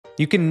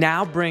You can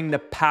now bring the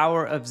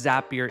power of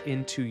Zapier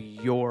into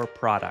your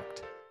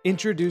product.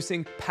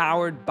 Introducing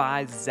Powered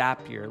by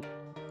Zapier.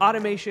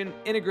 Automation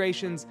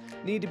integrations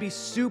need to be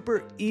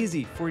super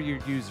easy for your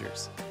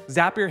users.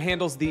 Zapier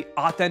handles the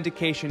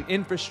authentication,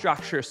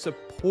 infrastructure,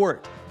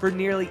 support for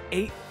nearly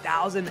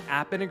 8,000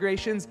 app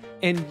integrations,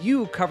 and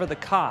you cover the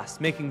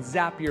cost, making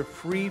Zapier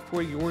free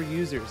for your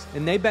users.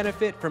 And they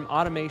benefit from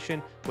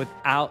automation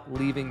without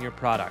leaving your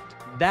product.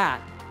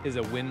 That is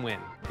a win-win.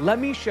 Let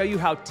me show you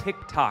how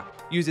TikTok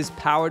uses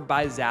Powered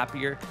by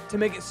Zapier to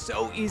make it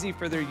so easy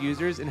for their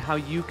users and how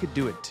you could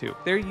do it too.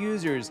 Their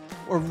users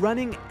are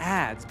running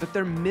ads, but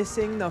they're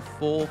missing the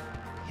full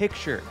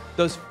picture.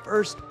 Those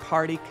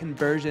first-party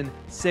conversion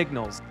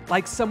signals,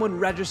 like someone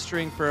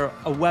registering for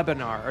a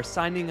webinar or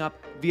signing up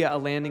via a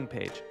landing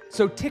page.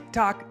 So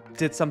TikTok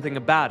did something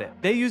about it.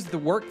 They used the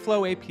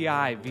workflow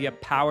API via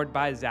Powered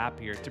by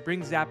Zapier to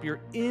bring Zapier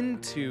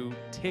into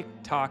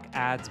TikTok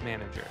Ads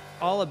Manager.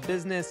 All a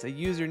business, a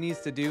user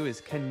needs to do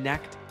is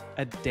connect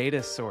a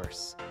data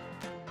source.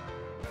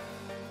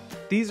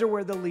 These are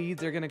where the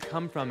leads are going to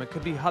come from. It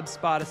could be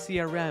HubSpot, a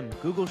CRM,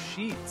 Google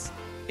Sheets,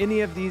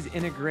 any of these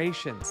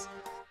integrations.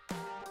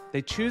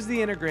 They choose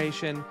the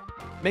integration,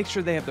 make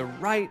sure they have the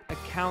right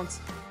accounts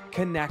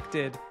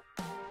connected,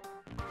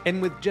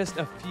 and with just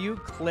a few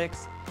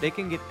clicks, they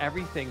can get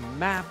everything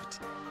mapped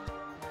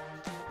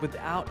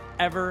without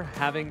ever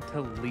having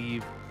to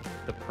leave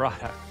the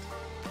product.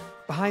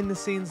 Behind the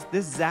scenes,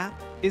 this Zap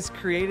is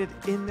created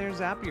in their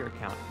Zapier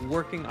account,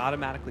 working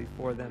automatically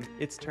for them.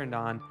 It's turned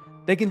on.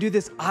 They can do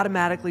this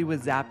automatically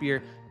with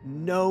Zapier.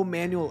 No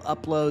manual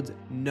uploads,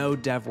 no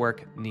dev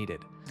work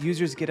needed.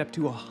 Users get up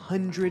to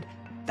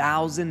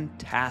 100,000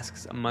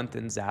 tasks a month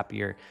in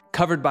Zapier,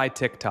 covered by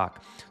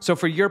TikTok. So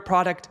for your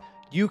product,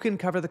 you can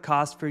cover the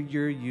cost for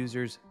your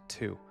users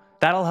too.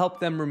 That'll help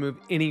them remove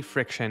any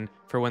friction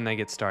for when they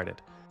get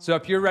started. So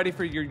if you're ready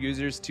for your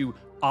users to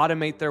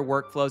automate their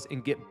workflows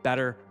and get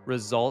better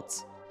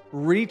results,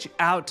 reach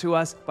out to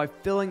us by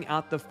filling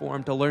out the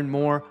form to learn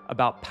more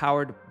about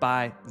Powered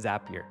by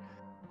Zapier.